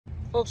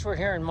Folks, we're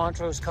here in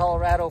Montrose,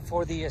 Colorado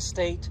for the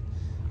estate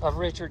of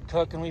Richard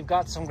Cook, and we've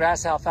got some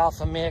grass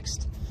alfalfa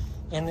mixed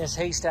in this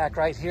haystack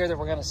right here that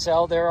we're going to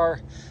sell. There are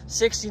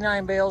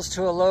 69 bales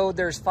to a load.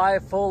 There's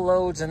 5 full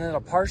loads and then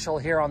a partial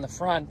here on the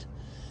front.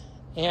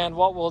 And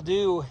what we'll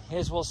do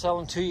is we'll sell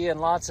them to you in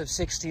lots of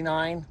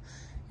 69,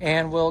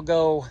 and we'll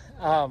go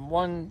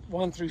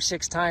one through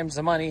 6 times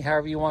the money,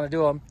 however you want to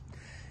do them.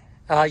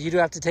 You do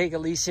have to take at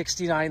least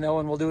 69 though,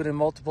 and we'll do it in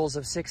multiples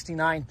of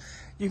 69.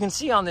 You can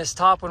see on this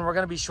top when we're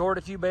going to be short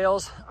a few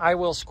bales, I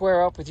will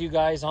square up with you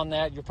guys on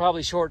that. You're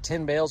probably short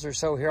 10 bales or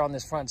so here on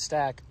this front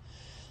stack.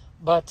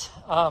 But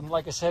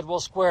like I said, we'll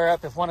square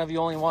up. If one of you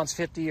only wants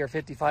 50 or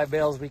 55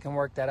 bales, we can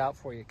work that out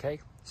for you, okay?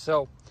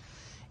 So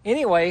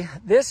anyway,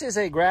 this is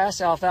a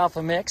grass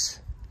alfalfa mix.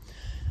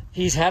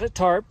 He's had it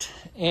tarped,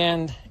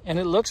 and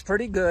it looks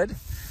pretty good.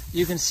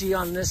 You can see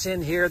on this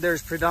end here,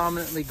 there's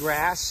predominantly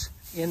grass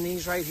in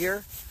these right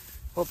here.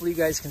 Hopefully you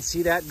guys can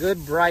see that.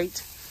 Good,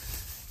 bright,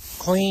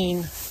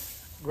 clean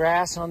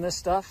grass on this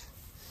stuff.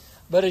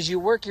 But as you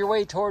work your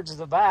way towards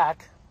the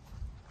back,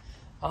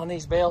 on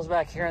these bales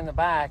back here in the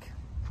back,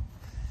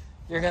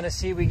 you're going to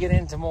see we get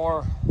into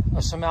more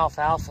of some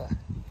alfalfa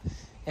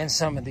in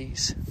some of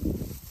these.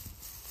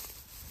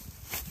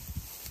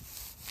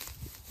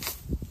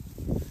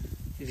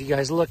 If you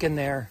guys look in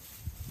there,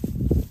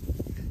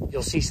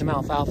 you'll see some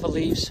alfalfa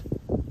leaves.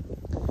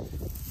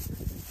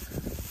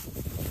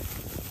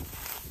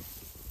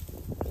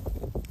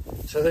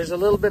 So there's a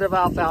little bit of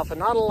alfalfa,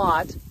 not a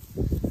lot,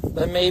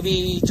 but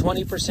maybe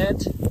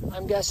 20%,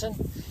 I'm guessing.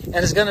 And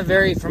it's going to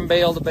vary from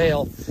bale to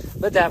bale.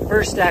 But that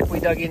first stack we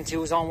dug into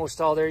was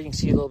almost all there. You can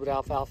see a little bit of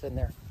alfalfa in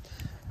there.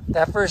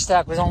 That first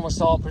stack was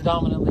almost all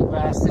predominantly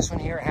grass. This one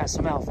here has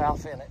some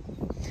alfalfa in it.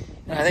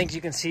 And I think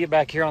you can see it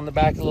back here on the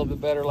back a little bit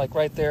better, like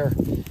right there.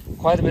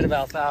 Quite a bit of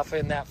alfalfa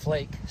in that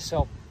flake.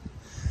 So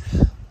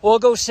we'll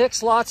go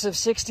 6 lots of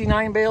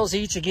 69 bales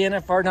each. Again,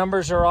 if our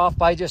numbers are off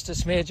by just a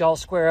smidge, I'll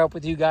square up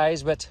with you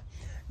guys. But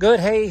good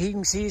hay, you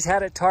can see he's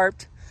had it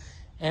tarped,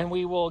 and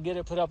we will get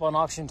it put up on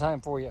auction time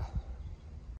for you.